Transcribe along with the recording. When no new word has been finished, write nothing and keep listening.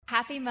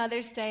Happy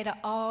Mother's Day to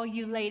all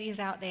you ladies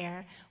out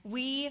there.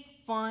 We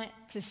want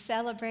to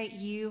celebrate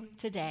you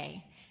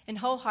today. And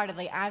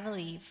wholeheartedly, I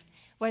believe,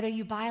 whether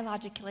you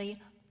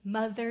biologically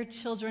mother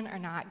children or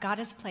not, God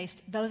has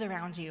placed those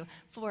around you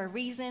for a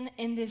reason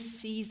in this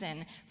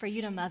season for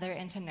you to mother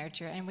and to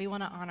nurture, and we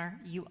want to honor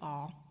you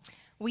all.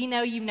 We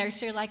know you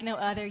nurture like no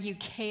other. You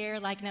care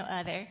like no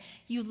other.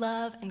 You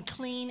love and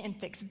clean and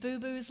fix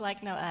boo-boos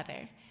like no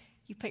other.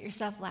 You put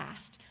yourself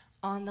last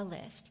on the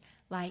list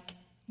like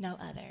no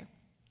other.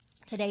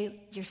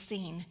 Today, you're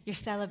seen, you're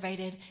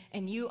celebrated,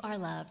 and you are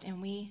loved, and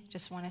we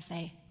just want to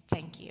say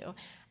thank you.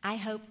 I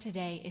hope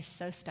today is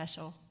so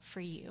special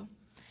for you.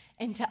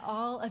 And to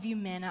all of you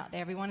men out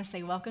there, we want to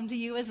say welcome to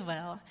you as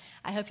well.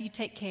 I hope you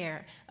take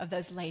care of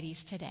those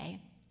ladies today.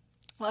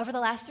 Well, over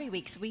the last 3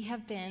 weeks, we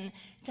have been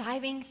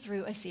diving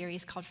through a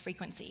series called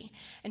Frequency,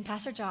 and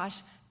Pastor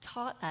Josh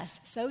taught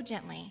us so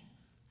gently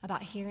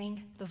about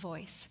hearing the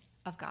voice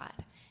of God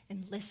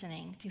and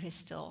listening to his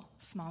still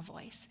small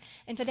voice.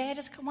 And today I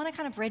just want to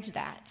kind of bridge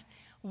that.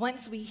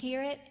 Once we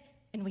hear it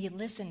and we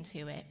listen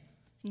to it,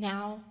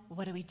 now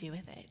what do we do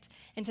with it?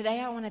 And today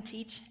I want to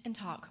teach and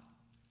talk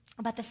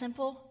about the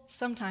simple,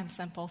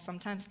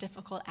 sometimes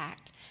difficult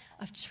act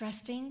of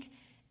trusting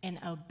and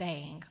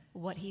obeying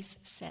what he's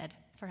said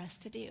for us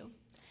to do.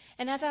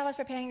 And as I was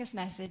preparing this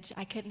message,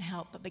 I couldn't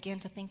help but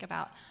begin to think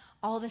about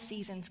all the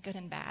seasons, good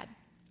and bad,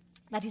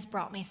 that he's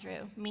brought me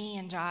through, me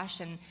and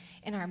Josh, and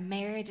in our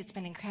marriage, it's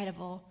been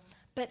incredible,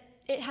 but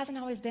it hasn't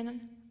always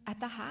been at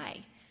the high.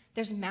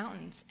 There's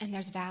mountains and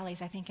there's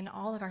valleys, I think, in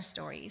all of our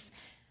stories,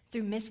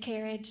 through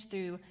miscarriage,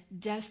 through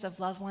deaths of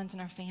loved ones in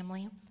our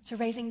family, to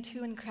raising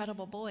 2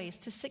 incredible boys,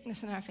 to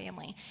sickness in our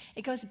family.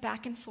 It goes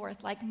back and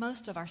forth like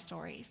most of our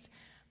stories,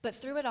 but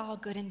through it all,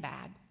 good and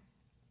bad,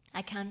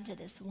 I come to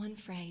this one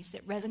phrase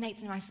that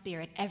resonates in my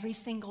spirit every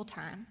single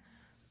time,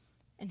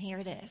 and here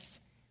it is.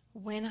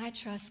 When I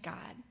trust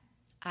God,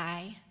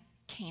 I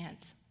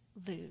can't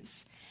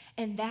lose.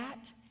 And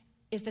that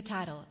is the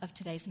title of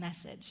today's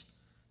message.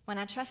 When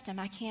I trust him,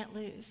 I can't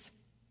lose.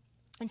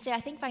 And see,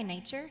 I think by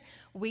nature,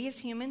 we as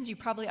humans, you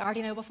probably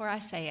already know before I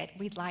say it,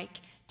 we'd like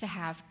to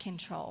have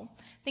control.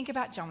 Think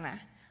about Jonah.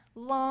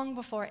 Long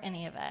before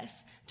any of us,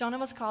 Jonah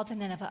was called to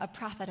Nineveh, a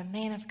prophet, a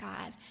man of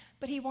God,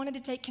 but he wanted to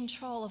take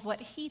control of what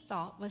he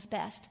thought was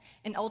best.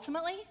 And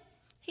ultimately,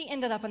 he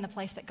ended up in the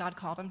place that God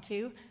called him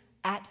to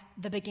at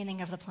the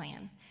beginning of the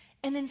plan.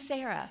 And then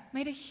Sarah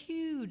made a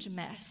huge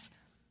mess,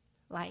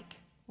 like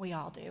we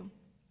all do.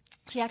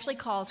 She actually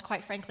caused,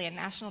 quite frankly, a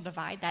national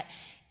divide that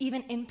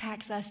even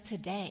impacts us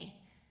today.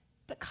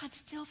 But God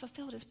still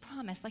fulfilled his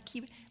promise, like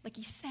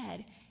he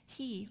said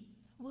he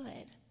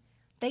would.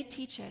 They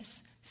teach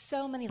us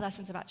so many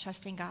lessons about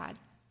trusting God,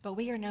 but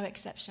we are no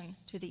exception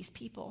to these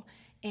people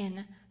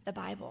in the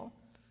Bible.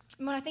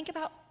 And when I think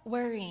about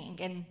worrying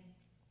and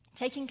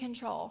taking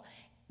control,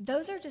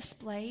 those are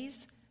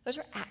displays, those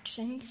are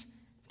actions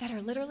that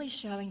are literally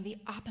showing the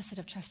opposite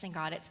of trusting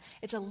God.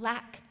 It's a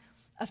lack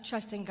of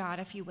trusting God,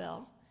 if you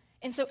will.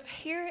 And so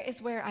here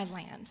is where I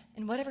land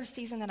in whatever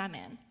season that I'm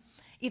in.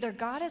 Either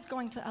God is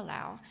going to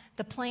allow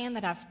the plan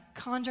that I've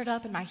conjured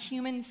up in my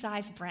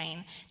human-sized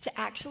brain to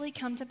actually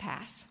come to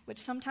pass, which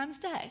sometimes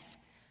does,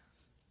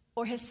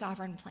 or his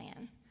sovereign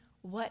plan.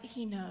 What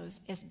he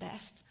knows is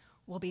best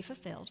will be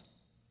fulfilled.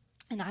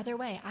 And either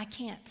way, I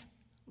can't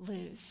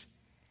lose.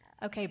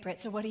 Okay, Britt,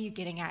 so what are you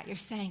getting at? You're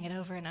saying it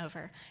over and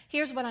over.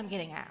 Here's what I'm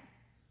getting at.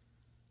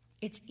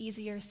 It's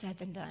easier said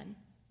than done.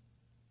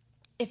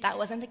 If that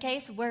wasn't the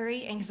case,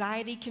 worry,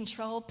 anxiety,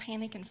 control,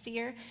 panic, and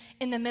fear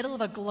in the middle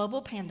of a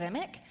global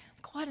pandemic,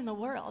 like what in the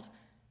world?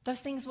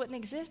 Those things wouldn't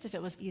exist if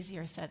it was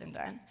easier said than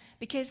done.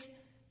 Because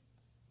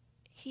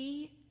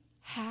he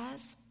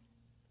has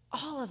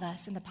all of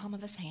us in the palm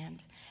of his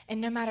hand.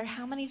 And no matter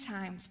how many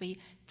times we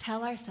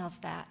tell ourselves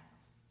that,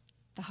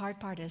 the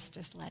hard part is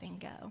just letting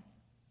go.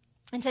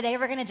 And today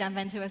we're going to jump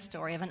into a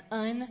story of an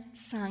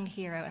unsung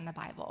hero in the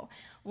Bible,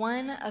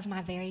 one of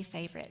my very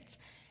favorites.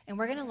 And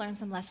we're going to learn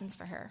some lessons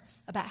for her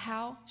about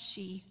how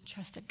she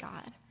trusted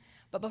God.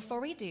 But before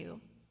we do,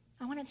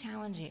 I want to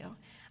challenge you.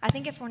 I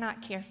think if we're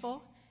not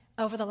careful,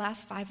 over the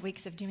last 5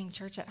 weeks of doing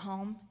church at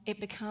home, it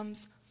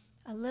becomes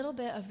a little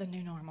bit of the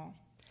new normal.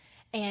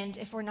 And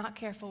if we're not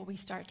careful, we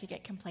start to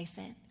get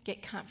complacent,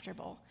 get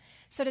comfortable.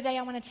 So today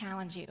I want to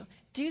challenge you.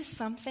 Do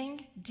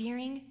something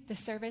during the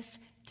service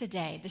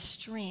today, the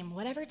stream,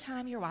 whatever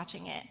time you're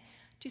watching it.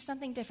 Do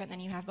something different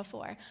than you have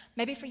before.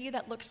 Maybe for you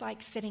that looks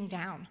like sitting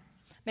down.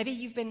 Maybe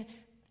you've been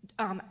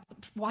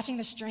watching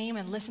the stream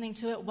and listening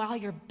to it while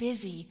you're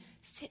busy.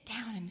 Sit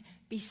down and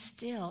be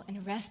still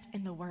and rest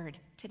in the Word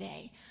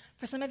today.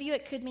 For some of you,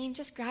 it could mean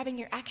just grabbing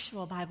your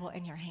actual Bible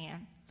in your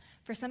hand.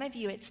 For some of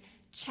you, it's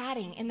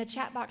chatting in the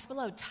chat box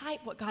below.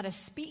 Type what God is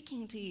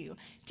speaking to you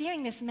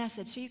during this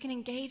message so you can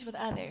engage with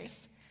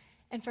others.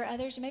 And for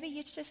others, maybe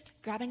it's just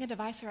grabbing a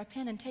device or a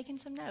pen and taking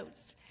some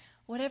notes.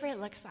 Whatever it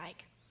looks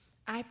like,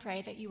 I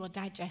pray that you will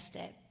digest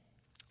it.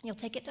 You'll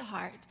take it to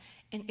heart,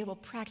 and it will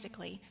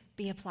practically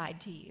be applied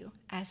to you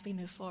as we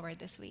move forward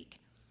this week.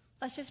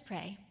 Let's just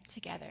pray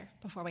together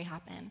before we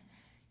hop in.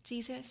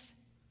 Jesus,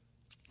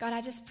 God,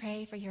 I just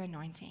pray for your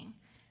anointing.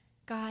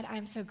 God,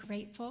 I'm so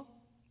grateful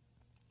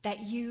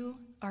that you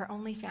are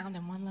only found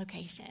in one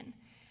location.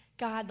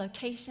 God,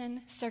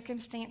 location,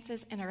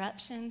 circumstances,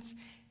 interruptions,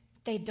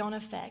 they don't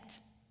affect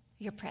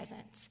your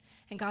presence.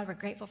 And God, we're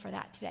grateful for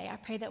that today. I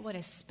pray that what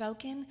is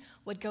spoken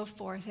would go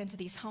forth into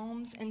these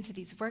homes, into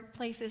these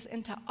workplaces,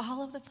 into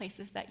all of the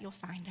places that you'll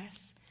find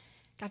us.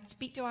 God,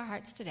 speak to our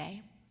hearts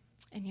today.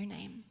 In your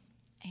name,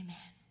 amen.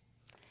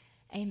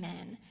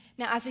 Amen.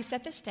 Now, as we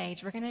set the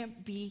stage, we're going to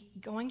be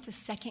going to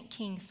 2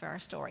 Kings for our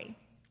story.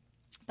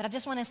 But I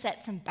just want to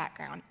set some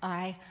background.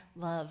 I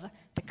love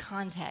the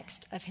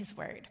context of his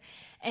word.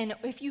 And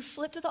if you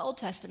flip to the Old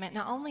Testament,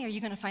 not only are you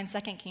going to find 2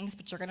 Kings,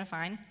 but you're going to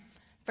find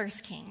 1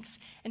 Kings.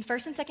 And 1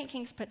 and 2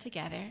 Kings put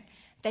together,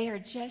 they are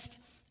just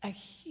a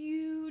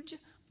huge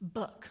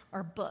book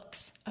or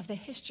books of the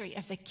history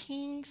of the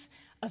kings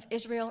of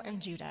Israel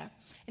and Judah.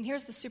 And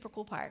here's the super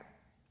cool part.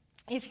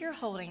 If you're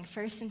holding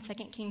 1 and 2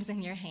 Kings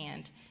in your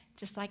hand,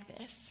 just like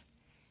this,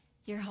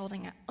 you're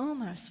holding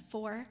almost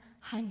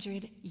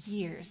 400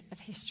 years of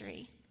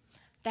history.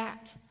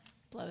 That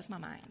blows my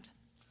mind.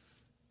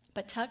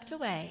 But tucked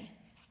away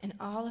in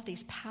all of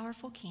these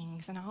powerful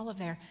kings and all of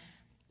their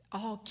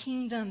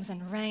kingdoms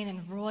and reign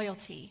and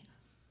royalty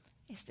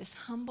is this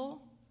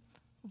humble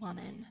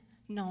woman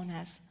known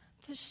as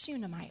the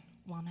Shunammite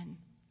woman.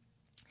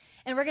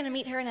 And we're going to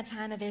meet her in a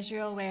time of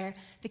Israel where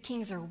the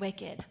kings are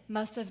wicked.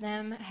 Most of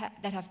them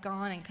that have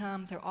gone and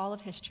come through all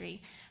of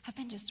history have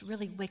been just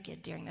really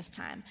wicked during this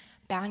time,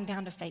 bowing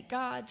down to fake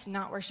gods,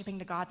 not worshiping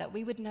the God that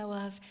we would know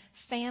of.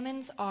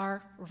 Famines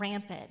are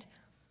rampant.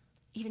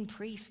 Even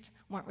priests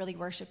weren't really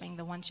worshiping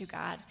the one true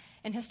God.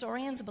 And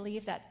historians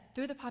believe that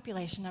through the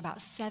population, about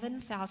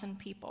 7,000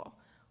 people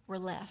were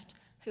left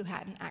who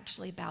hadn't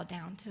actually bowed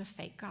down to a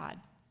fake God.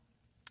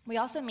 We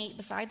also meet,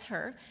 besides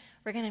her,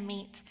 we're going to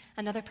meet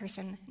another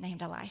person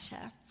named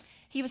Elisha.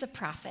 He was a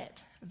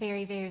prophet,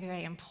 very, very,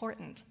 very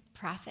important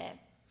prophet.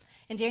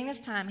 And during this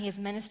time, he is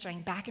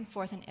ministering back and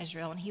forth in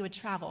Israel, and he would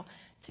travel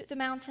to the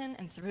mountain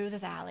and through the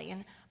valley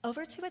and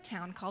over to a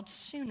town called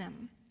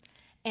Shunem.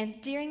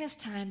 And during this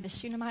time, the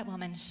Shunammite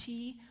woman,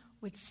 she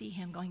would see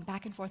him going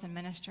back and forth and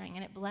ministering,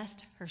 and it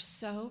blessed her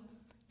so,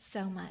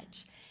 so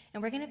much.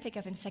 And we're going to pick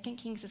up in 2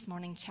 Kings this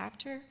morning,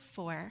 chapter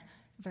 4,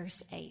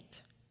 verse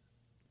 8.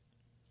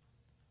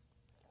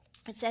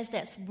 It says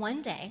this: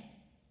 one day,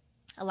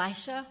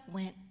 Elisha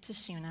went to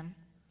Shunem,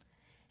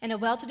 and a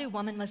well-to-do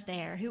woman was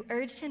there who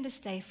urged him to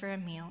stay for a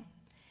meal.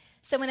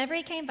 So whenever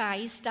he came by,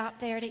 he stopped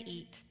there to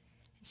eat.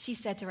 She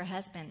said to her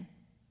husband,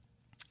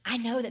 "I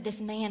know that this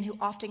man who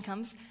often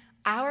comes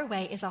our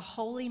way is a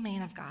holy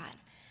man of God.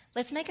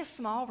 Let's make a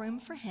small room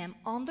for him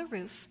on the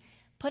roof,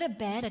 put a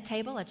bed, a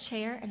table, a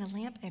chair, and a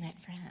lamp in it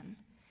for him.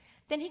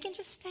 Then he can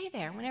just stay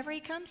there whenever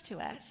he comes to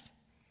us."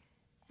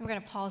 And we're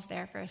going to pause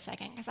there for a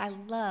second because I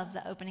love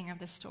the opening of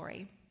this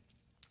story.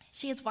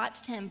 She has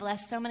watched him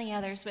bless so many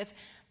others with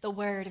the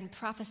word and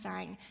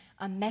prophesying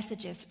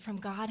messages from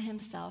God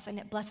himself, and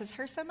it blesses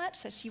her so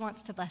much that she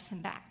wants to bless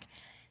him back.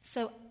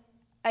 So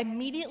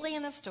immediately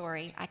in the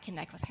story, I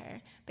connect with her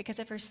because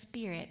of her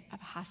spirit of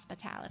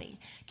hospitality.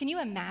 Can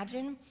you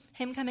imagine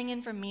him coming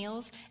in for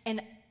meals?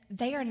 And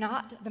they are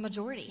not the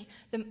majority.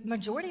 The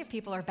majority of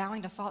people are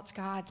bowing to false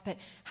gods, but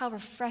how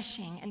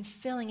refreshing and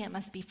filling it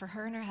must be for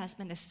her and her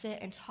husband to sit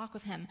and talk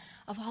with him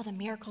of all the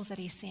miracles that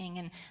he's seeing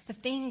and the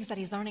things that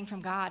he's learning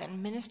from God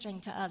and ministering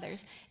to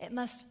others. It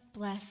must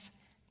bless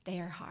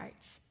their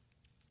hearts.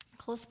 The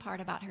coolest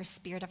part about her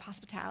spirit of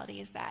hospitality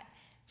is that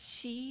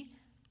she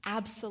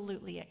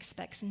absolutely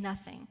expects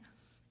nothing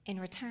in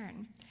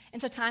return.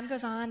 And so time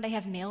goes on, they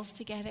have meals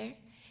together.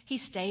 He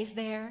stays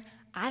there.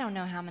 I don't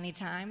know how many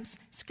times.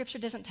 Scripture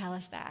doesn't tell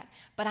us that.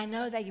 But I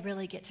know they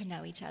really get to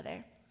know each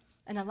other.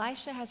 And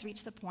Elisha has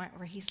reached the point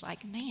where he's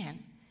like,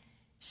 man,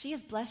 she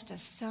has blessed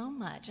us so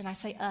much. And I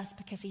say us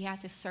because he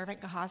has his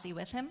servant Gehazi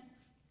with him.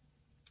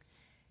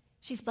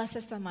 She's blessed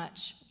us so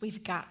much,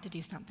 we've got to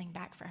do something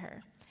back for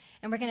her.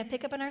 And we're going to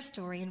pick up in our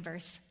story in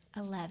verse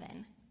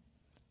 11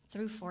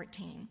 through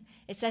 14.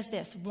 It says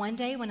this: one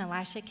day when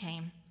Elisha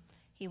came,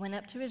 he went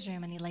up to his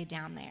room and he lay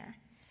down there.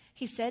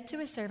 He said to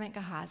his servant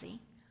Gehazi,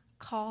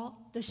 "Call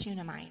the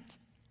Shunammite."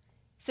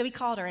 So he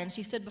called her, and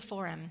she stood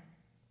before him.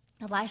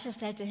 Elisha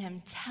said to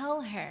him,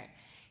 "Tell her,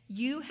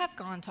 you have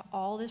gone to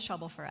all this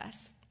trouble for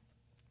us.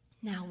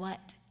 Now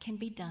what can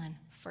be done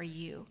for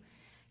you?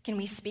 Can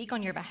we speak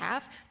on your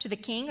behalf to the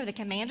king or the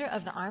commander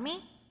of the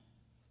army?"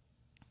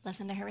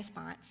 Listen to her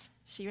response.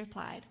 She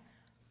replied,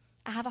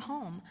 "I have a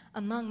home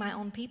among my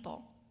own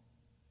people."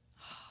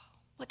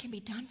 What can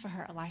be done for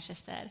her, Elisha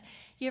said.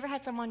 You ever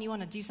had someone you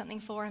want to do something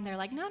for, and they're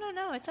like,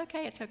 no, it's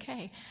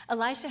okay.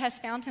 Elisha has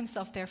found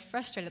himself there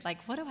frustrated,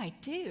 like, what do I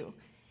do?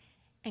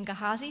 And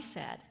Gehazi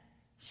said,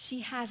 "She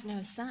has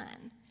no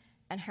son,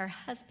 and her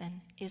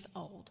husband is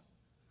old."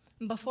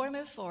 And before we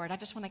move forward, I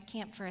just want to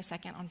camp for a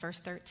second on verse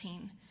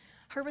 13.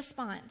 Her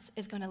response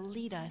is going to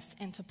lead us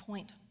into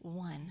point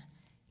 1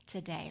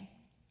 today.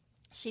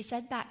 She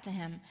said back to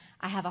him,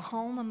 "I have a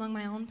home among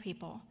my own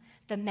people."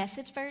 The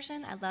Message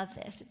version, I love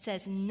this. It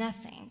says,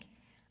 "Nothing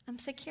I'm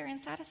secure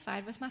and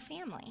satisfied with my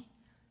family.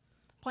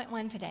 Point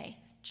 1 today,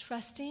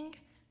 trusting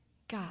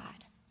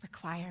God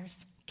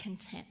requires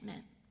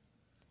contentment.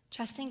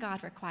 Trusting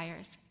God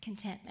requires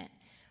contentment.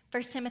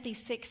 1 Timothy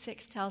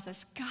 6:6 tells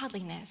us,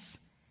 godliness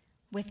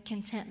with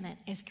contentment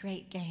is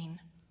great gain.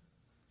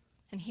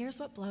 And here's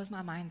what blows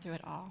my mind through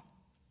it all.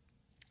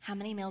 How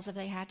many meals have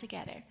they had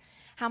together?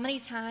 How many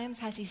times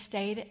has he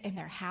stayed in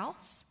their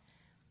house?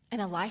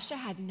 And Elisha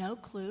had no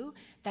clue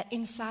that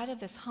inside of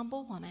this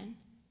humble woman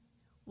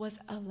was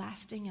a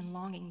lasting and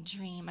longing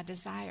dream, a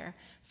desire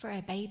for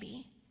a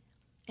baby.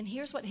 And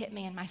here's what hit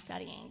me in my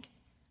studying.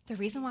 The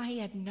reason why he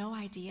had no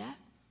idea,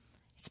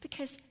 it's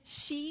because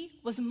she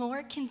was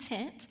more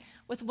content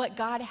with what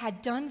God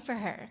had done for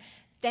her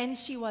than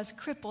she was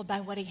crippled by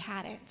what he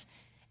hadn't.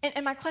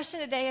 And my question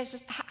today is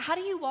just, how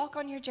do you walk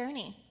on your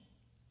journey?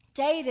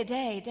 Day to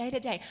day, day to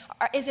day.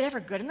 Is it ever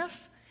good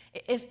enough?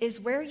 Is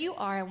where you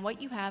are and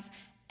what you have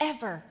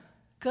ever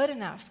good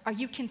enough? Are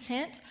you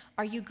content?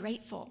 Are you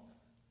grateful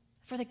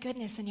for the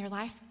goodness in your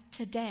life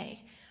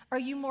today? Are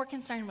you more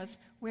concerned with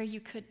where you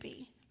could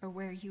be or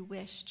where you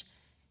wished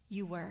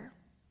you were?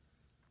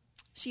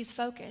 She's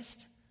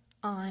focused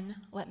on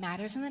what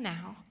matters in the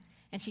now,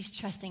 and she's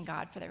trusting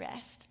God for the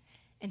rest.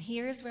 And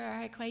here's where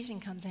our equation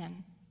comes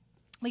in.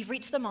 We've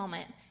reached the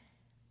moment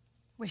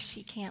where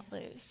she can't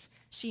lose.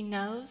 She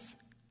knows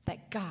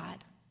that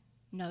God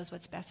knows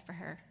what's best for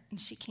her, and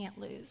she can't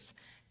lose.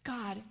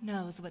 God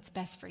knows what's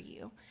best for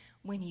you.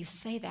 When you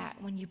say that,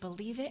 when you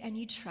believe it and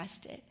you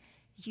trust it,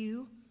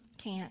 you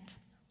can't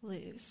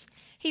lose.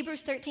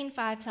 Hebrews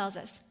 13:5 tells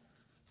us,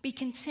 be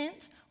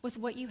content with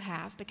what you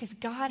have because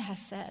God has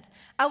said,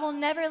 I will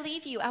never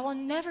leave you. I will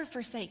never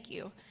forsake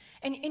you.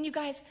 And you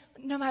guys,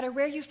 no matter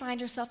where you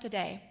find yourself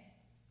today,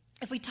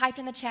 if we typed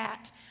in the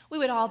chat, we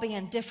would all be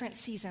in different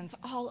seasons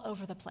all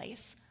over the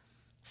place.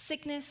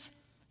 Sickness,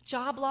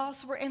 job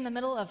loss, we're in the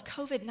middle of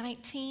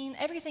COVID-19.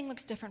 Everything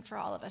looks different for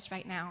all of us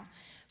right now.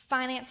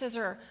 Finances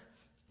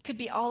could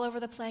be all over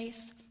the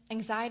place.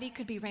 Anxiety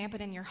could be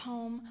rampant in your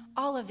home.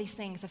 All of these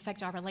things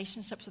affect our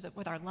relationships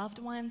with our loved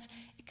ones.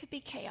 It could be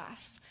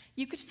chaos.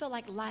 You could feel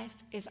like life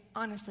is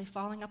honestly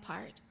falling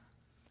apart.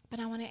 But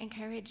I want to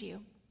encourage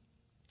you.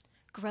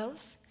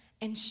 Growth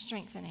and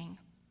strengthening,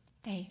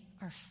 they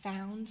are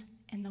found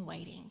in the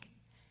waiting.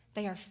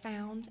 They are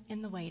found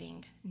in the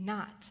waiting,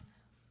 not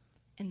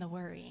in the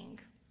worrying.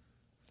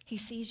 He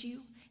sees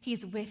you.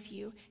 He's with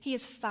you. He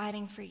is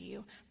fighting for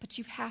you. But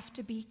you have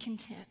to be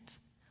content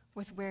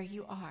with where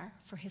you are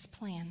for his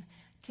plan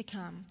to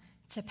come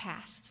to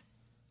pass.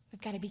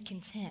 We've got to be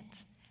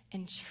content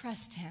and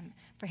trust him,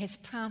 for his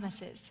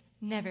promises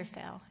never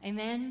fail.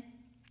 Amen?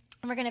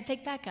 And we're going to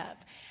pick back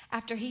up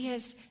after he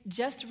has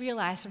just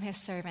realized from his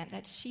servant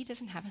that she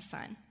doesn't have a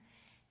son.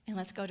 And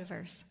let's go to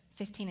verse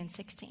 15 and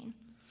 16.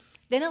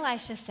 Then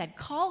Elisha said,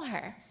 call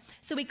her.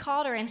 So we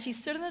called her, and she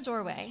stood in the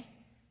doorway.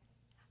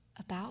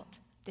 About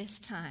this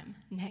time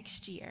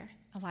next year,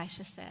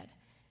 Elisha said,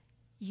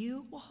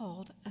 you will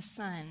hold a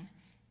son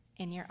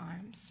in your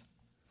arms.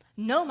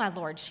 No, my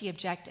lord, she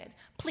objected.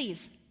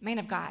 Please, man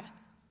of God,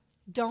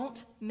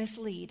 don't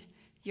mislead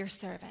your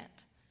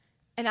servant.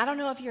 And I don't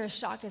know if you're as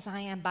shocked as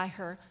I am by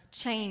her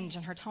change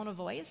and her tone of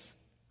voice,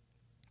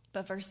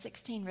 but verse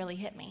 16 really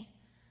hit me.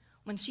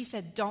 When she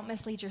said, don't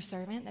mislead your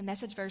servant, the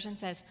Message version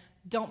says,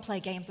 don't play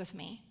games with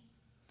me.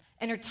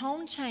 And her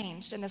tone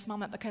changed in this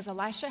moment because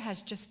Elisha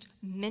has just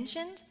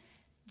mentioned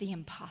the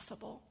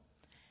impossible.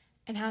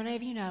 And how many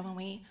of you know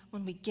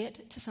when we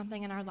get to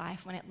something in our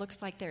life, when it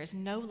looks like there is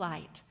no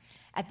light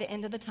at the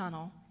end of the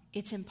tunnel,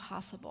 it's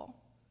impossible.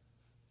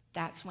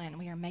 That's when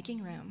we are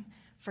making room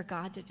for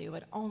God to do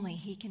what only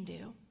he can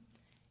do.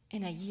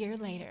 And a year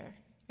later,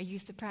 are you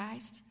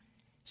surprised?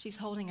 She's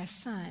holding a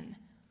son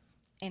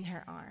in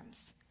her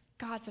arms.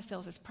 God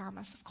fulfills his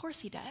promise. Of course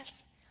he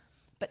does.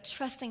 But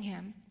trusting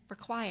him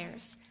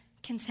requires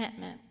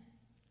contentment.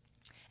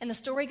 And the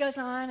story goes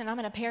on, and I'm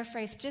going to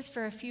paraphrase just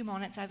for a few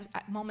moments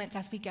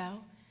as we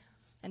go.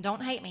 And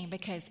don't hate me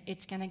because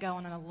it's going to go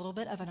on a little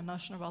bit of an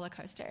emotional roller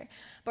coaster.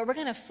 But we're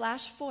going to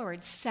flash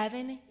forward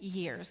 7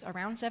 years.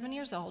 Around 7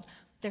 years old,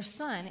 their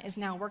son is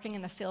now working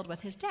in the field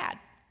with his dad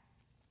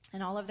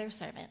and all of their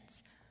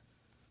servants.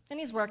 And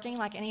he's working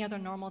like any other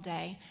normal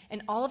day.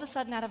 And all of a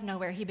sudden, out of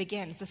nowhere, he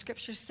begins. The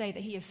scriptures say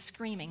that he is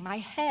screaming, my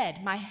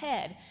head, my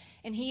head.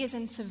 And he is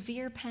in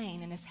severe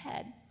pain in his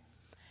head.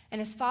 And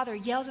his father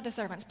yells at the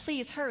servants,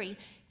 please hurry,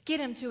 get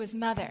him to his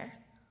mother.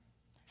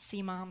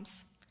 See,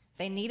 moms,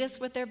 they need us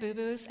with their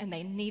boo-boos and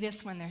they need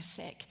us when they're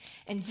sick.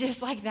 And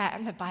just like that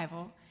in the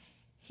Bible,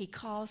 he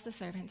calls the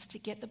servants to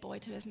get the boy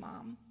to his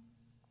mom.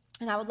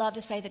 And I would love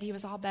to say that he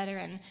was all better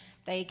and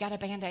they got a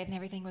Band-Aid and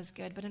everything was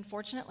good. But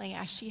unfortunately,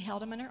 as she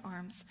held him in her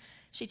arms,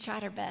 she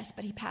tried her best,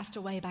 but he passed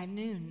away by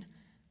noon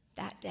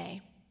that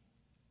day.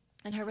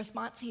 And her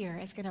response here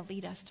is going to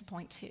lead us to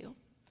point 2.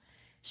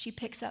 She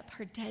picks up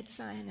her dead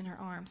son in her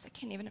arms. I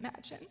can't even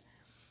imagine.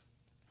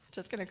 I'm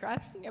just going to cry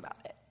thinking about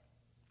it.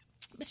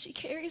 But she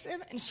carries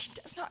him, and she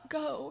does not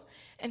go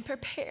and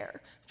prepare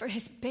for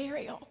his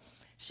burial.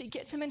 She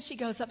gets him, and she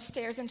goes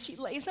upstairs, and she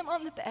lays him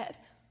on the bed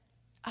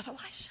of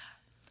Elisha.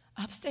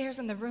 upstairs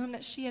in the room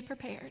that she had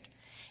prepared.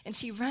 And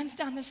she runs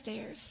down the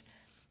stairs,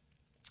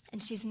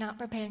 and she's not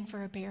preparing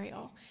for a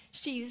burial.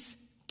 She's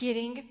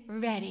getting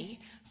ready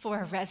for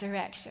a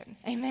resurrection.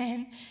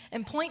 Amen.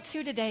 And point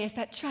 2 today is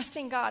that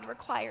trusting God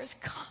requires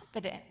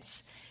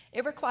confidence.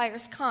 It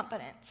requires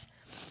confidence.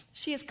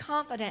 She is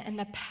confident in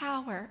the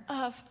power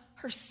of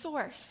her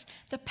source,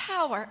 the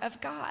power of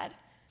God.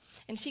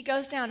 And she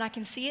goes down, I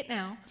can see it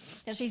now,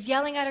 and she's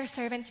yelling at her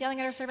servants,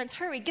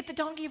 hurry, get the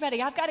donkey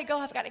ready, I've got to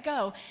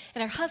go.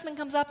 And her husband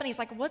comes up and he's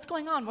like, what's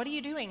going on? What are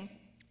you doing?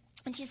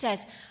 And she says,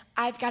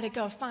 I've got to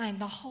go find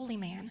the holy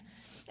man.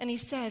 And he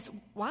says,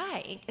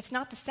 why? It's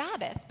not the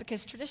Sabbath,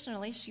 because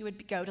traditionally she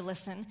would go to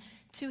listen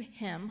to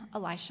him,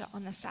 Elisha,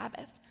 on the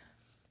Sabbath.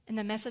 And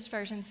the Message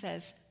version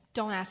says,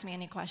 don't ask me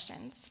any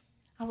questions.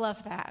 I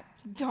love that.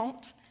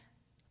 Don't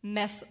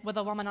mess with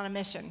a woman on a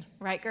mission,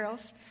 right,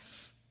 girls?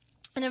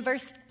 And in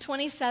verse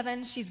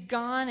 27, she's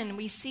gone, and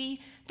we see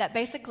that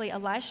basically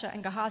Elisha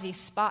and Gehazi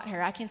spot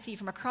her. I can see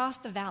from across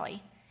the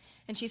valley.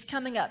 And she's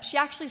coming up. She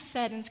actually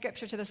said in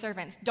Scripture to the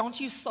servants, don't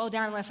you slow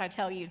down unless I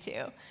tell you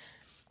to.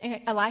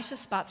 And Elisha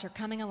spots her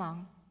coming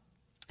along,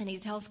 and he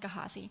tells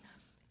Gehazi,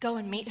 go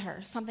and meet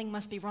her. Something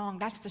must be wrong.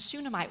 That's the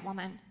Shunammite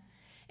woman.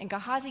 And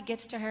Gehazi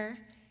gets to her,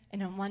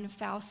 and in one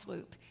foul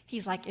swoop,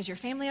 he's like, is your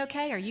family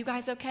okay? Are you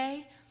guys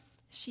okay?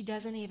 She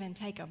doesn't even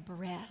take a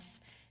breath.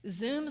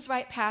 Zooms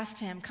right past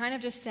him, kind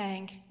of just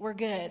saying, we're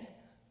good.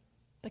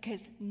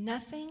 Because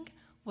nothing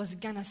was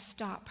going to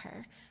stop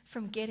her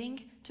from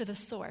getting to the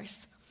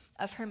source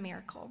of her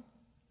miracle.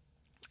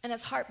 And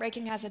as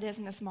heartbreaking as it is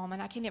in this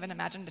moment, I can't even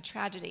imagine the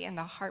tragedy and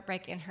the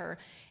heartbreak in her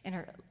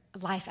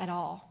life at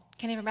all.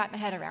 Can't even wrap my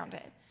head around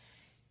it.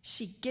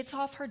 She gets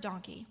off her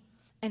donkey,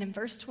 and in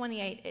verse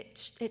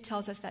 28, it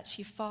tells us that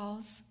she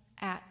falls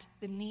at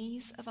the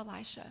knees of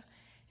Elisha.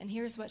 And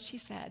here's what she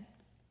said.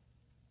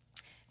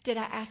 Did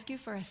I ask you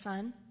for a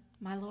son,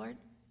 my Lord?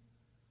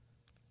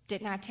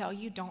 Didn't I tell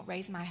you don't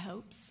raise my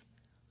hopes?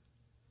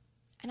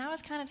 And I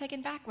was kind of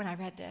taken back when I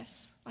read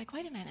this. Like,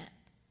 wait a minute.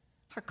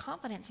 Her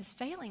confidence is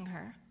failing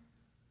her.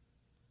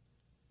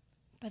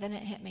 But then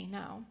it hit me,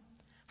 no.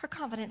 Her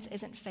confidence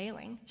isn't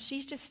failing.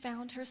 She's just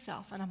found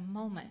herself in a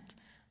moment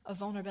of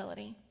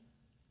vulnerability.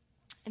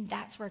 And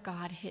that's where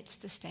God hits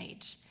the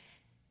stage.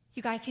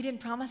 You guys, he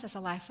didn't promise us a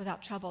life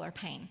without trouble or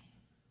pain.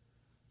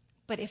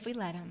 But if we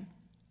let him,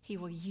 he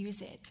will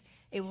use it.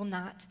 It will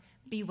not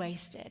be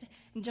wasted.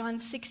 In John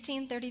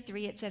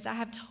 16:33, it says, I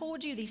have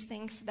told you these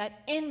things so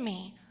that in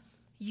me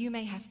you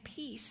may have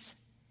peace.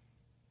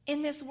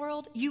 In this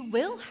world you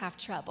will have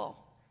trouble,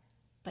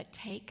 but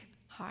take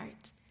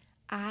heart.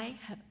 I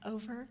have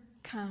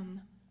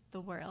overcome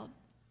the world.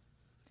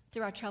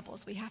 Through our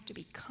troubles, we have to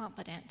be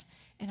confident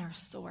in our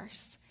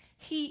source.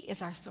 He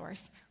is our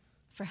source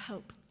for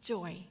hope,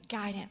 joy,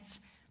 guidance,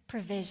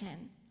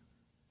 provision.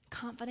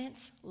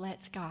 Confidence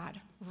lets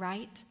God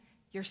write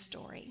your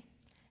story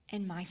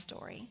and my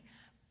story.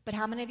 But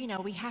how many of you know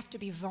we have to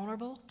be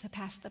vulnerable to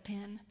pass the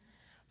pen?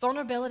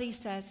 Vulnerability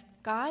says,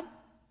 God,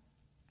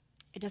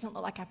 it doesn't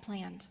look like I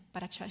planned,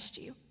 but I trust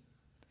you.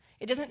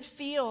 It doesn't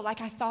feel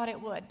like I thought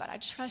it would, but I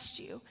trust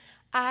you.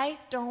 I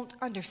don't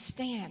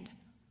understand,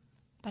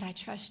 but I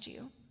trust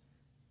you.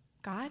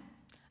 God,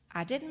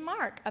 I didn't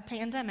mark a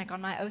pandemic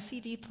on my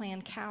OCD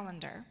plan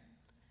calendar,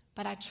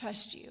 but I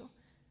trust you.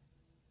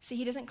 See,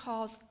 he doesn't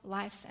cause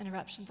life's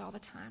interruptions all the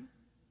time,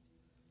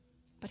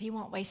 but he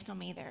won't waste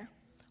them either.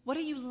 What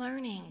are you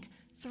learning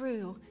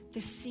through the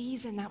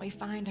season that we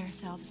find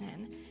ourselves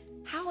in?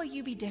 How will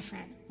you be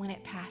different when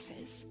it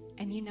passes?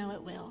 And you know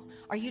it will.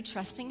 Are you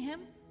trusting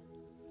him?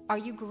 Are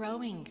you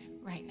growing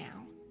right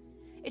now?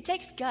 It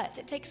takes guts.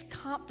 It takes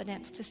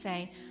confidence to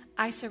say,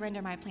 I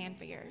surrender my plan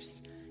for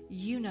yours.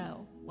 You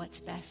know what's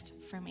best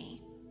for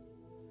me.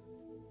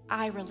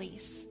 I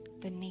release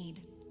the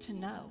need to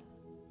know.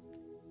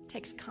 It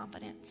takes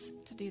confidence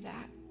to do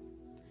that.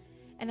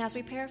 And as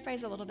we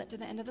paraphrase a little bit to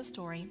the end of the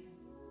story,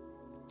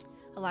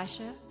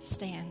 Elisha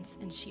stands,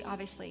 and he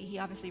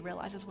obviously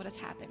realizes what has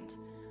happened.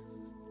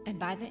 And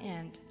by the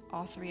end,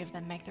 all three of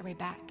them make their way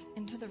back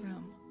into the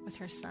room with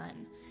her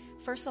son.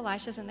 First,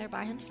 Elisha's in there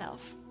by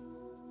himself,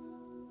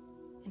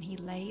 and he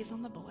lays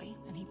on the boy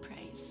and he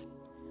prays.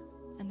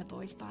 And the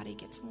boy's body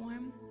gets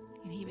warm,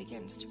 and he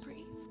begins to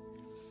breathe.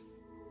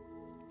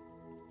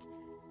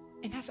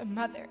 And as a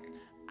mother,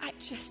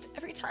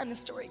 every time the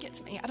story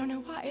gets me, I don't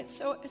know why, it's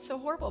so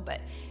horrible,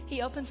 but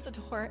he opens the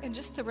door, and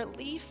just the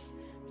relief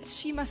that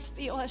she must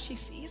feel as she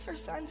sees her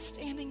son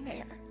standing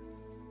there.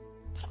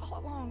 But all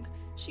along,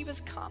 she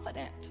was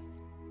confident.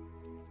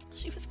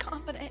 She was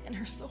confident in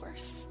her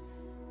source.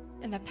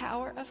 And the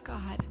power of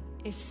God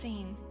is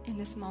seen in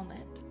this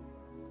moment.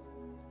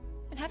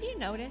 And have you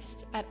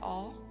noticed at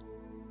all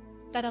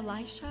that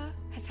Elisha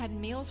has had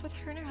meals with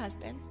her and her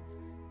husband,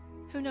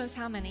 who knows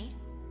how many,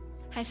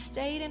 has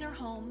stayed in her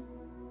home,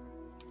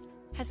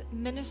 has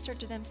ministered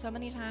to them so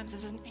many times.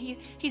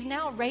 He's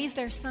now raised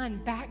their son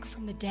back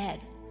from the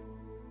dead.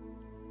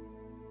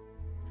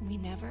 And we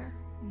never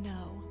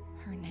know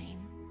her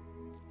name.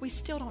 We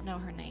still don't know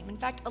her name. In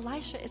fact,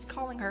 Elisha is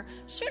calling her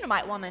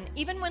Shunammite woman,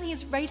 even when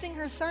he's raising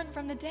her son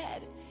from the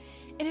dead.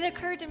 And it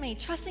occurred to me,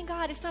 trusting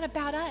God, it's not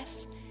about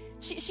us.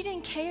 She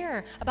didn't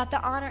care about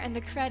the honor and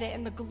the credit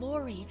and the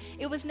glory.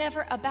 It was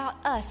never about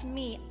us,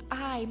 me,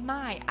 I,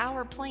 my,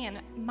 our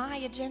plan, my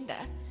agenda.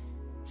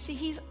 See,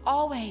 he's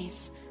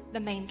always the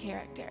main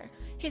character.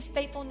 His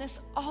faithfulness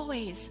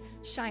always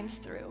shines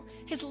through.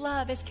 His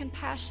love, his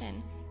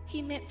compassion,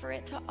 he meant for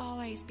it to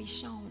always be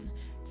shown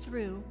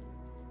through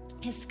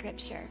his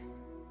scripture.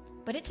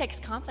 But it takes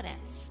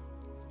confidence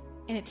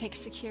and it takes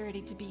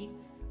security to be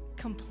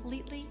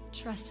completely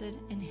trusted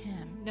in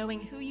him, knowing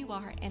who you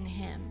are in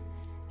him.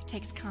 It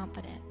takes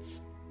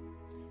confidence.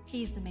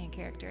 He's the main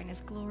character, and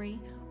his glory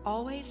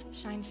always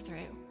shines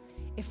through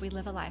if we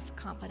live a life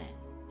confident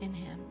in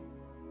him.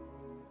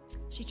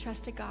 She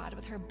trusted God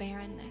with her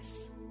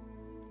barrenness.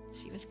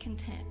 She was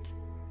content.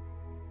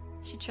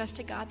 She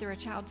trusted God through her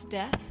child's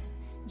death,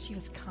 and she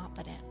was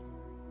confident.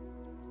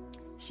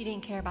 She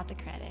didn't care about the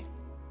credit.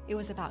 It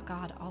was about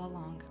God all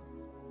along.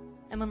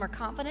 And when we're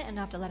confident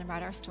enough to let him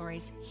write our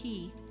stories,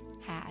 he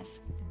has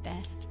the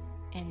best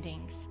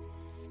endings.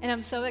 And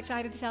I'm so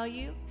excited to tell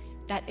you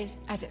that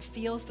as it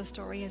feels the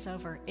story is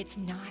over, it's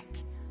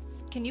not.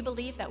 Can you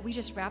believe that we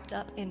just wrapped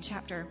up in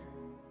chapter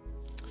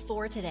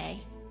 4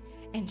 today?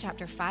 And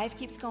chapter 5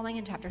 keeps going,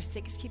 and chapter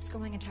 6 keeps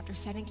going, and chapter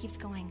 7 keeps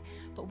going.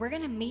 But we're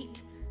going to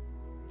meet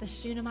the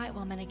Shunammite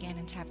woman again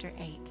in chapter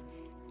 8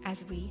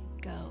 as we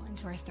go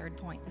into our third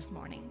point this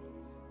morning.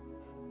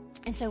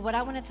 And so what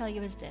I want to tell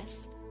you is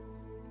this.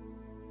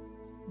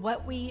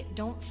 What we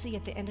don't see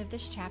at the end of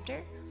this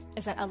chapter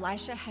is that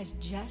Elisha has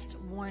just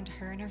warned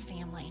her and her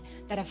family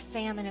that a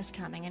famine is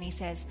coming. And he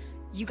says,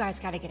 you guys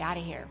got to get out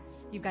of here.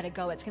 You've got to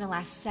go. It's going to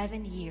last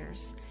 7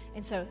 years.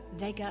 And so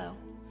they go.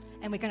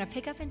 And we're going to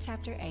pick up in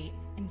chapter 8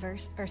 in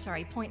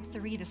point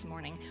 3 this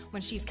morning,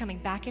 when she's coming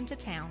back into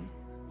town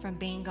from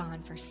being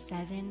gone for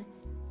 7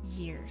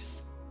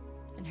 years.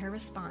 And her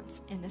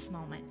response in this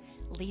moment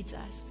leads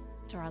us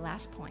to our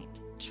last point.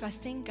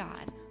 Trusting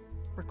God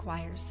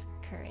requires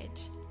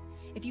courage.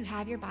 If you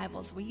have your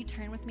Bibles, will you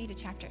turn with me to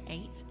chapter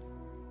 8?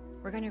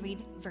 We're going to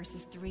read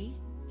verses 3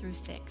 through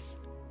 6.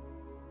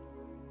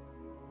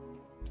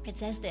 It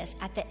says this: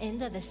 At the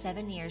end of the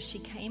 7 years, she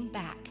came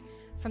back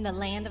from the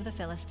land of the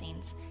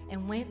Philistines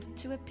and went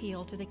to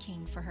appeal to the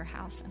king for her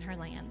house and her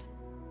land.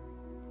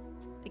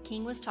 The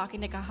king was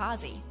talking to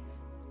Gehazi.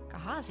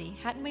 Gehazi?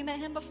 Hadn't we met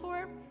him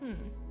before?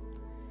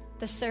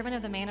 The servant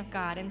of the man of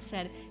God, and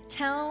said,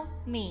 tell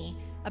me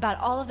about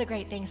all of the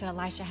great things that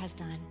Elisha has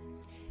done.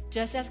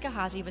 Just as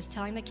Gehazi was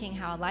telling the king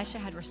how Elisha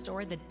had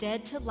restored the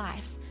dead to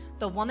life,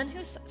 the woman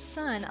whose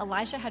son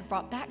Elisha had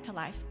brought back to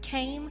life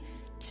came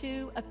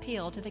to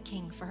appeal to the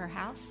king for her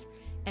house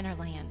and her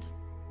land.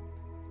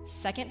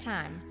 Second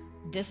time,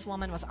 this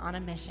woman was on a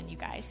mission, you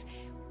guys.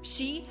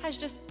 She has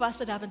just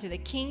busted up into the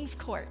king's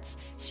courts.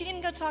 She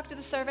didn't go talk to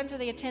the servants or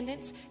the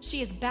attendants.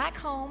 She is back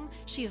home.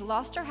 She has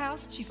lost her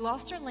house. She's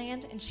lost her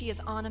land, and she is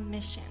on a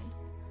mission.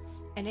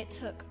 And it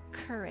took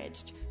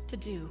courage to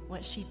do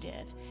what she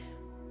did.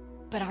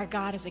 But our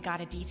God is a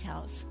God of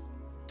details.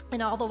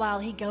 And all the while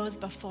he goes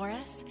before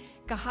us,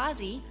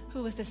 Gehazi,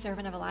 who was the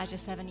servant of Elijah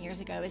 7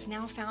 years ago, is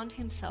now found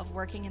himself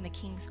working in the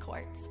king's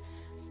courts.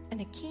 And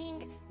the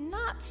king,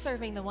 not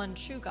serving the one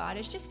true God,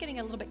 is just getting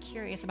a little bit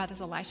curious about this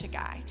Elisha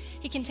guy.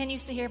 He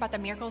continues to hear about the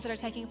miracles that are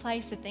taking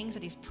place, the things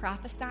that he's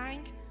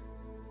prophesying.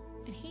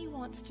 And he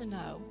wants to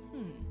know,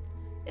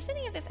 is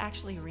any of this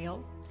actually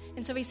real?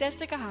 And so he says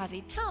to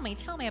Gehazi, tell me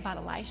about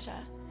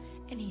Elisha.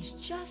 And he's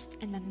just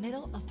in the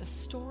middle of the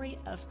story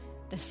of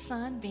the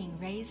son being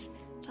raised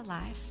to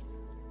life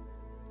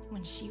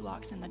when she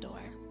walks in the door.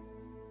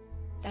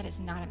 That is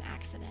not an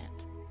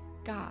accident.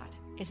 God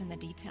is in the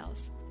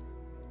details.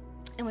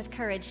 And with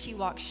courage, she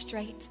walks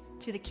straight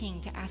to the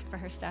king to ask for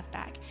her stuff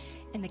back.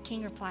 And the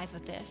king replies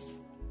with this: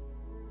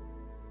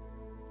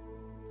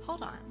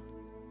 hold on.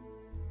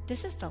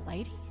 This is the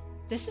lady?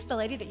 This is the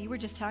lady that you were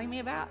just telling me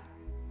about?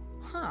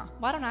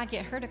 Why don't I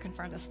get her to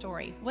confirm the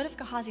story? What if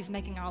Gehazi's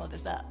making all of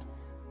this up?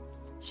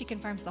 She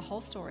confirms the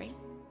whole story.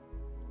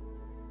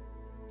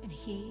 And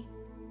he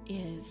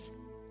is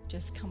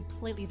just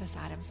completely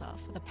beside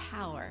himself with the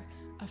power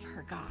of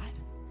her God.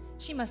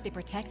 She must be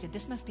protected.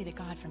 This must be the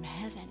God from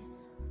heaven.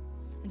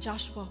 And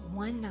Joshua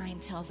 1:9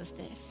 tells us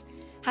this: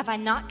 have I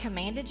not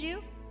commanded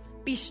you?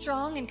 Be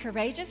strong and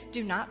courageous.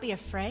 Do not be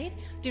afraid.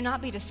 Do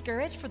not be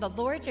discouraged, for the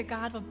Lord your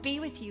God will be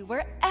with you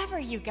wherever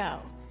you go.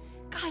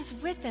 God is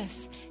with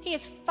us. He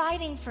is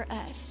fighting for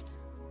us.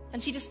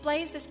 And she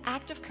displays this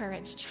act of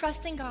courage,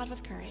 trusting God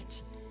with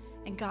courage.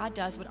 And God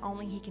does what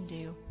only he can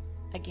do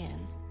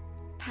again.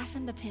 Pass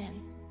him the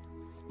pen.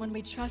 When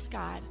we trust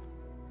God,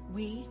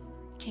 we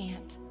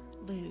can't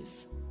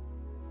lose.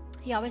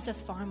 He always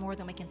does far more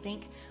than we can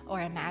think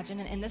or imagine.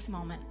 And in this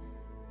moment,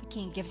 the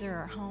king gives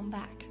her home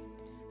back,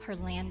 her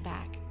land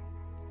back.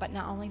 But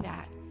not only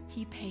that,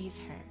 he pays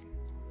her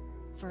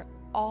for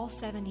all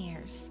 7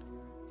 years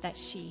that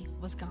she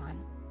was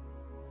gone.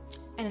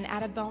 And an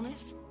added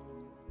bonus,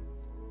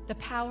 the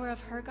power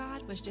of her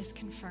God was just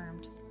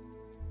confirmed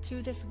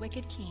to this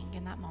wicked king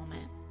in that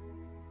moment,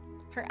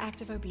 her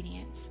act of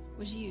obedience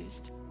was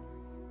used.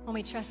 When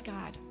we trust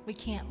God, we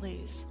can't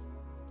lose.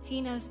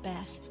 He knows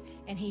best,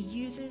 and he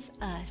uses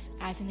us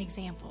as an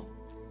example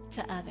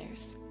to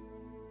others.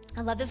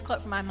 I love this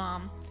quote from my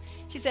mom.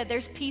 She said,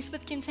 "There's peace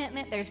with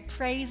contentment, there's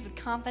praise with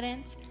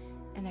confidence,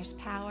 and there's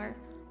power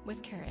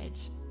with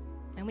courage."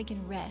 And we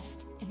can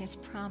rest in his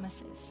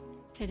promises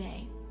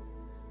today.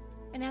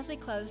 And as we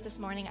close this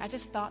morning, I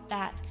just thought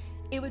that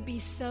it would be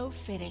so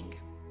fitting.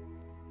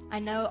 I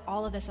know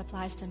all of this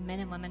applies to men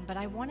and women, but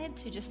I wanted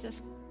to just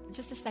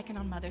a second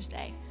on Mother's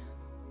Day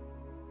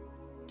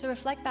to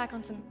reflect back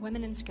on some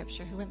women in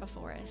Scripture who went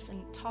before us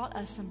and taught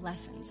us some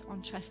lessons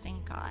on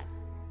trusting God.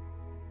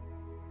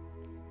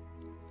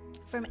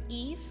 From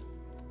Eve,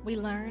 we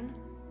learn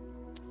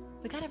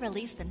we got to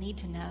release the need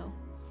to know.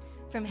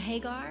 From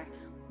Hagar,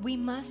 we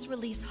must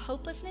release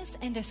hopelessness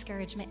and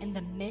discouragement in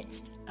the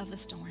midst of the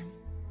storm.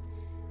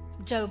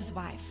 Job's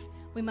wife,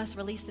 we must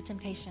release the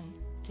temptation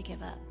to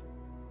give up.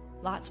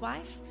 Lot's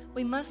wife,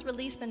 we must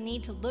release the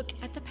need to look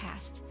at the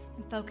past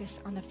and focus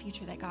on the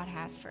future that God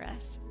has for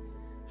us.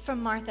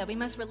 From Martha, we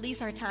must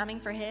release our timing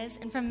for his.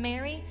 And from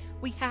Mary,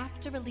 we have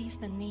to release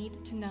the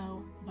need to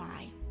know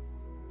why.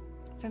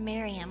 From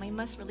Miriam, we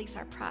must release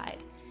our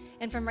pride.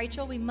 And from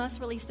Rachel, we must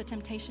release the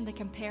temptation to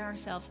compare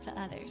ourselves to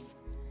others.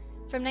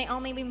 From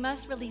Naomi, we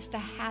must release the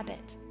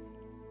habit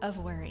of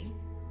worry.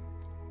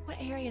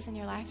 What areas in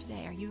your life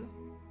today are you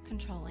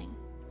controlling?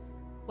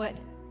 What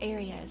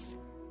areas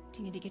do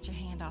you need to get your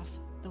hand off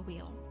the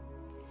wheel?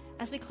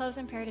 As we close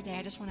in prayer today,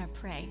 I just want to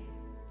pray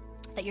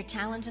that you're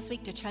challenged this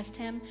week to trust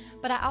him.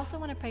 But I also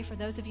want to pray for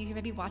those of you who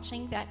may be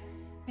watching that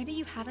maybe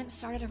you haven't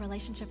started a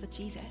relationship with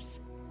Jesus.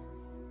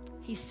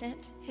 He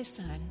sent his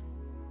son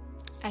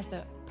as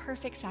the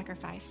perfect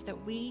sacrifice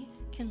that we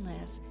can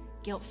live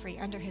guilt-free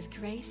under his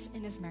grace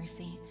and his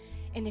mercy.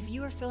 And if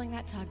you are feeling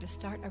that tug to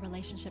start a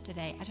relationship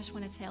today, I just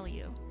want to tell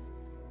you,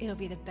 it'll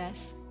be the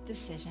best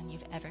decision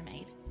you've ever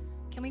made.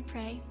 Can we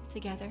pray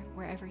together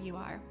wherever you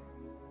are?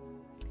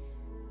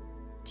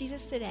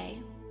 Jesus, today,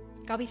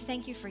 God, we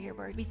thank you for your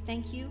word. We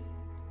thank you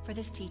for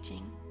this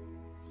teaching.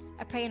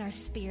 I pray in our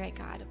spirit,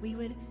 God, we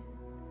would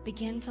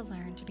begin to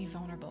learn to be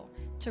vulnerable,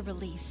 to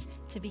release,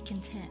 to be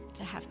content,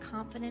 to have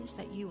confidence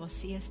that you will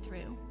see us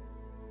through.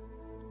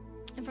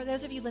 And for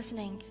those of you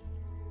listening,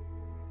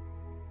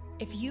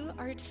 if you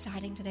are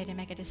deciding today to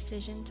make a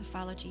decision to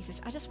follow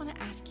Jesus, I just want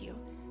to ask you,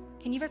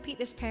 can you repeat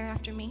this prayer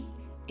after me?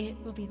 It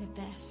will be the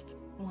best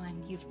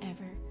one you've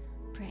ever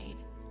prayed.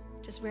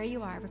 Just where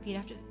you are,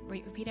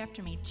 repeat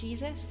after me.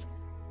 Jesus,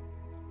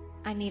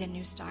 I need a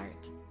new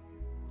start.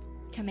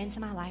 Come into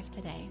my life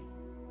today.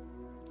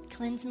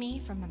 Cleanse me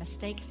from the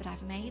mistakes that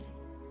I've made.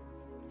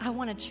 I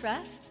want to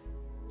trust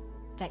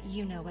that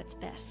you know what's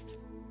best.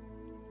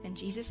 In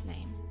Jesus'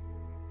 name,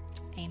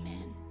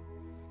 amen.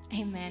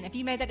 Amen. If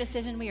you made that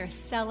decision, we are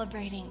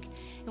celebrating,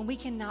 and we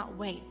cannot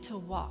wait to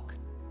walk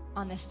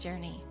on this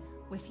journey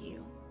with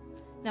you.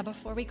 Now,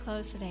 before we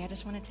close today, I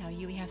just want to tell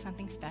you we have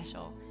something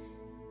special.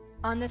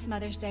 On this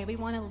Mother's Day, we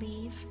want to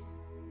leave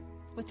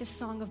with this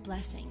song of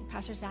blessing.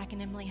 Pastor Zach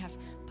and Emily have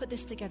put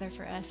this together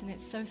for us, and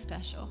it's so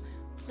special.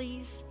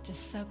 Please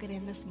just soak it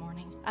in this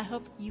morning. I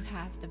hope you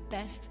have the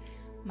best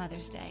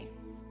Mother's Day.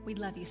 We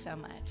love you so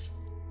much.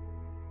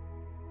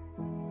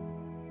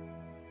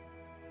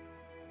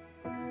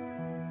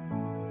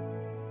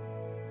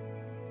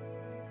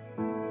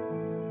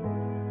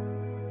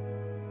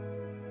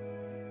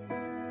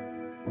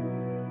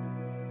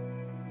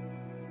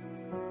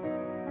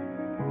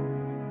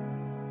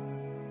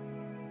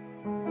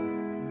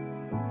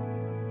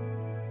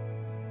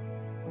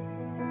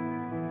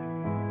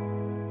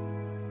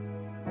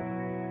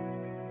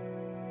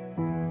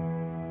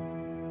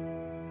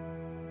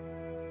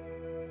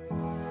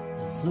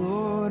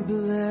 Lord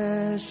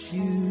bless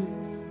you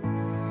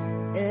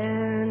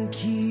and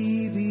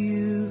keep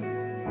you,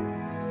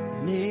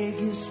 make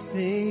his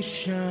face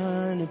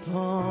shine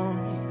upon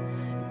you,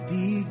 and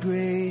be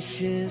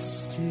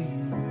gracious to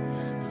you.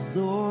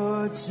 The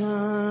Lord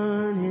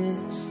turn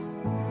his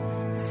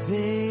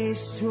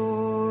face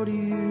toward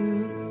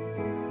you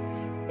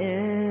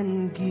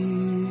and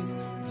give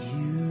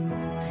you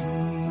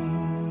peace.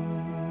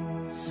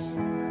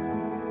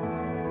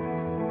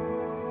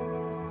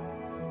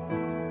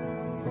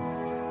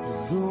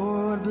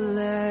 Lord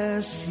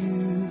bless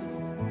you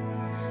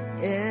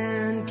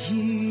and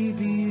keep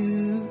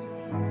you,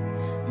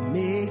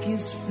 make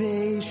his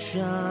face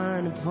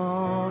shine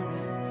upon you,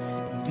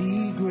 and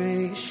be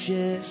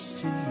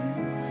gracious to you.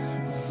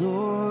 The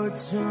Lord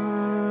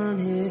turn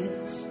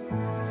his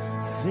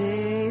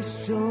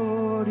face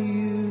toward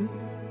you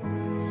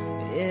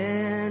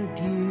and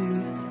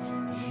give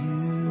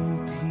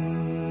you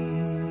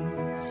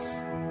peace.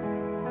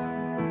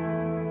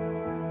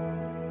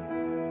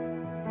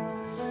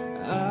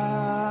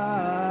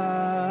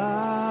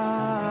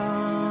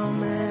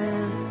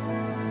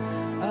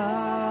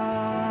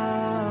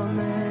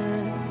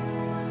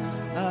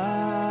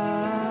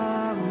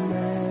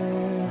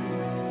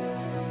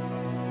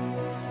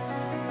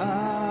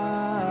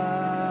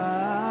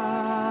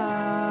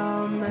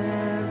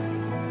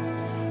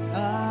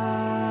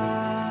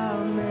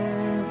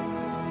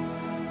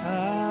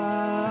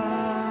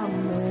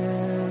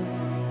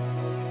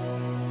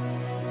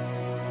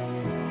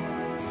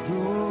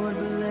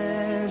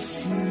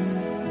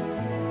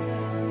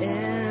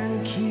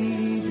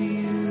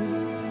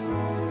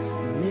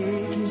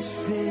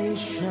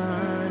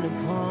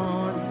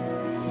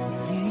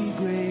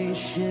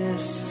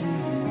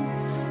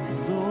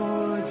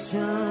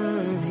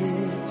 turn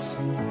his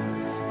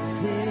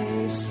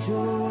face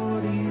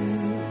toward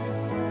you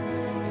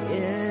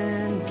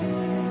and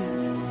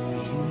give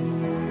you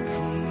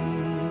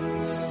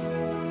peace.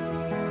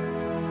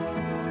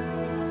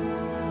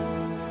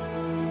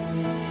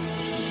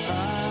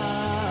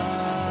 Amen.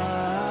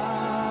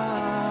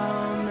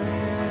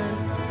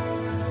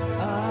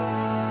 Amen.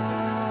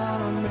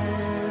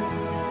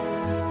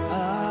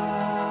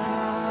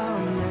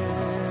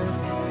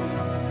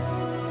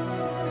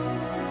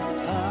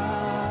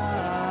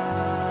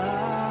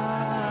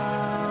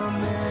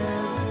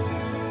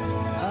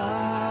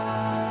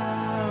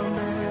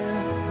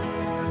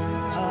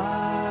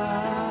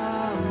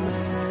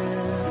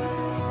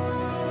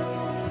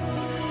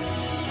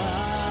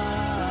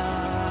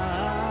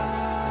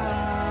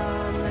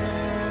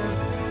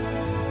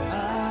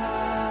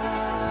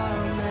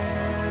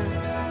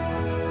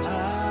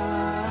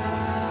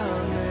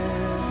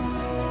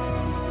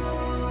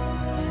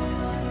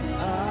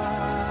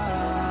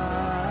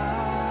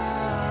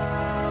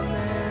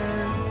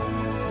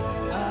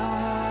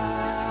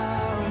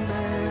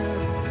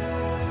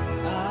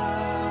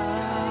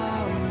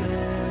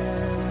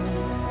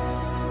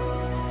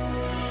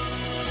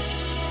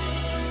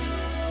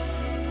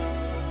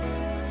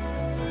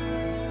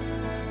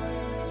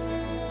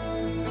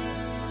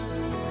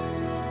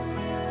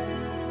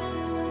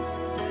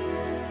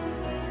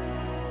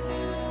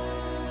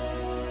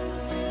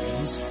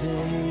 His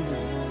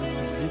favor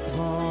be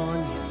upon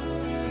you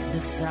and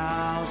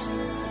 1,000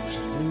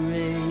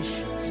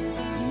 generations,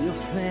 your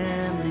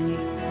family,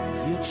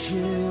 your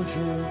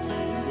children,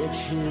 their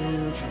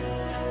children,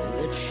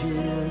 their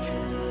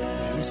children.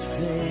 His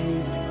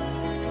favor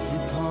be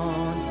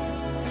upon you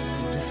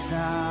and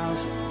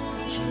 1,000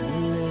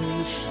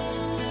 generations,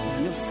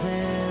 your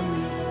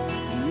family,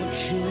 your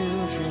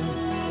children,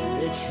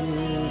 their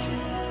children,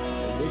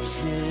 their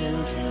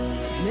children.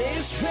 May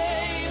his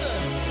favor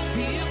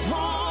be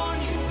upon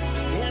you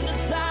and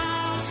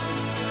 1,000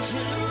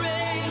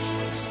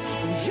 generations,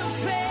 your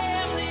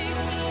family,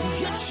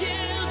 your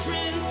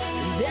children,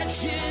 their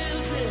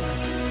children,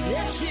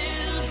 their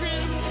children.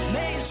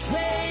 May his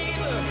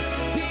favor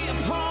be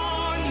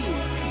upon you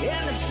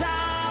and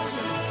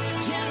 1,000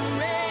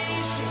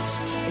 generations,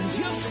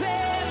 your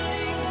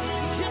family,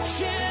 your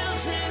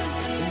children,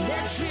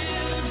 their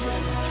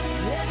children,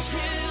 their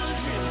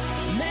children.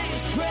 May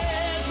his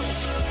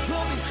presence go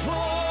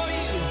before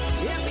you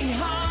and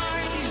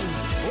behind you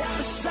and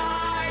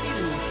beside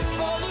you,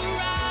 all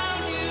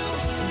around you,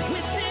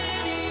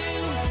 within you.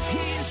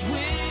 He is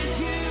with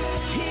you,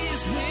 he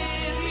is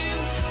with you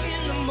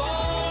in the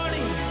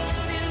morning,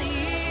 in the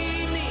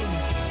evening,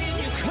 in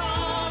your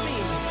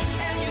coming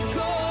and your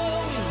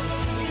going,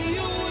 in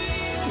your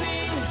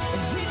weeping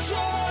and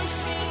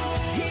rejoicing.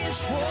 He is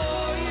for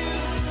you,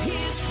 he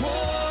is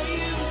for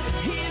you,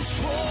 he is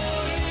for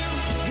you,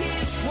 he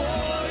is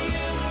for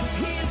you,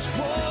 he is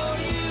for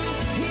you,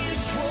 he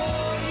is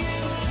for you,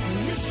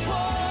 he is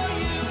for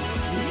you,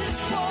 he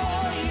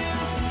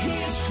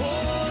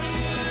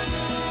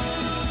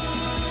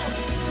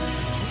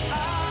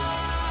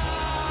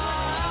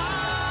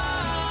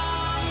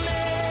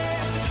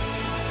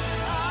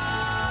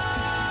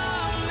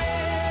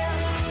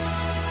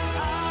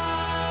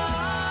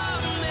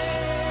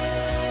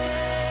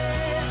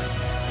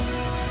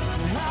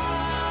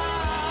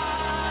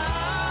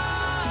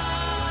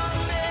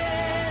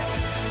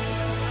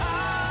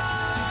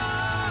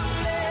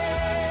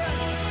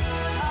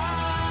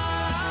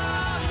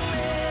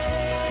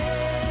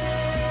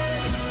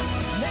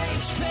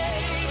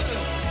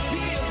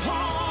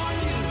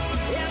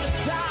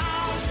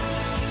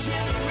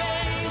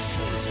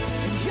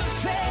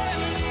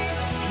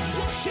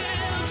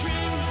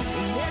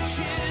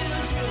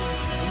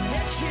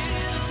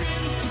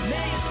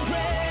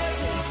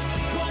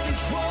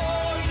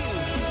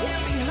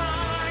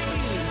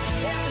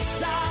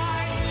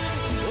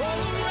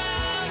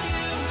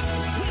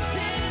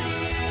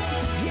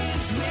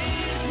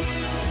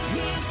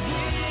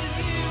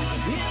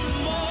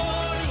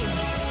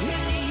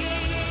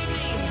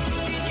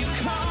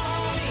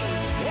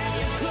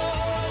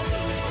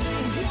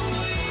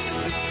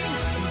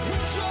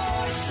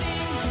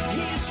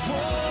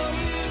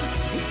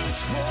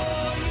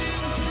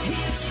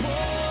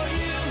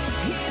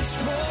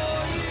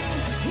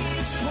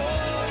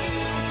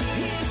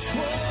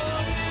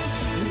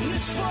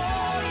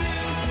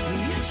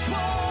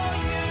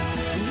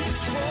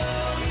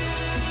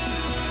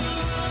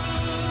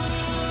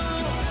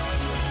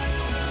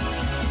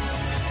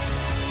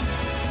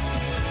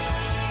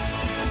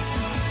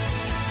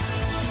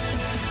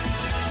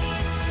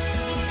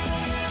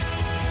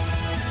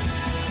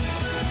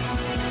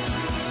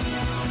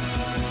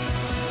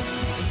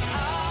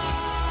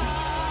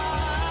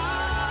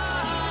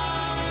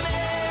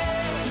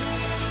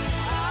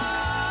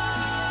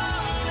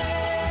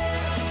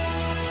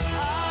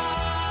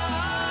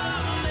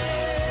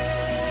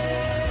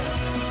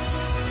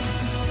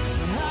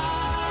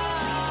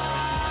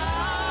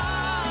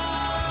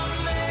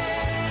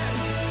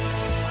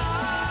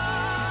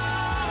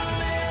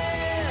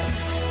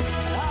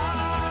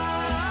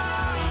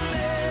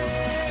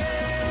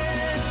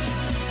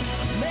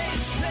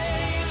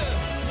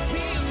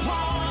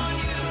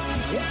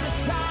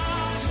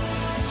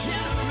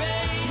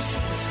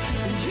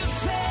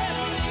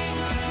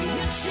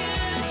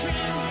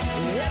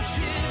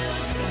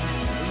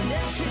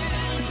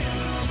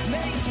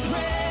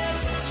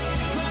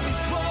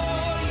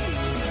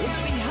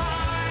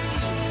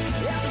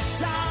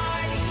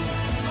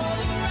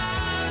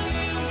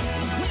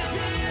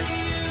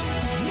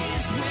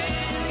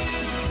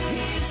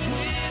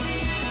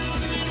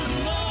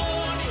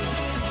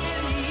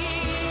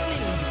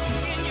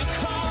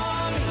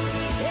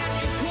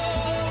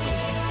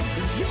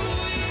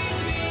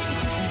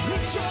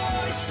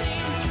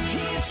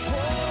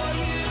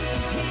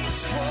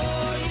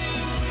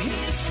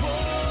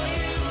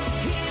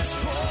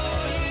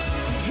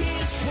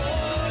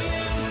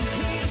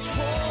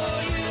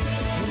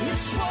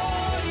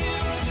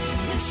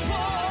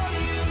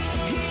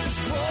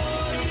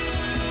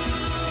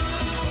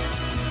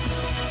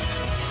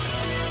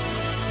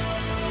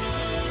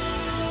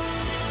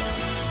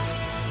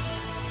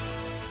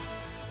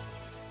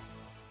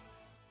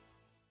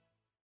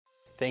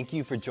Thank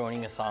you for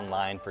joining us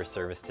online for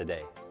service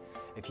today.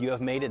 If you have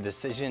made a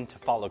decision to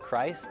follow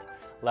Christ,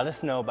 let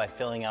us know by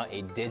filling out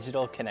a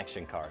digital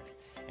connection card,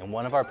 and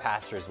one of our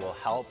pastors will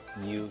help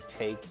you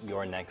take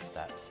your next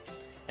steps.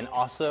 And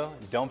also,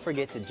 don't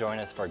forget to join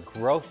us for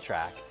Growth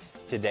Track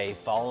today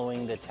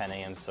following the 10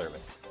 a.m.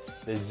 service.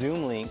 The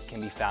Zoom link can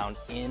be found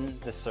in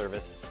the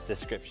service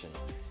description.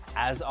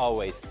 As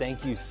always,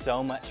 thank you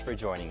so much for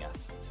joining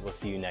us. We'll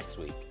see you next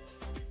week.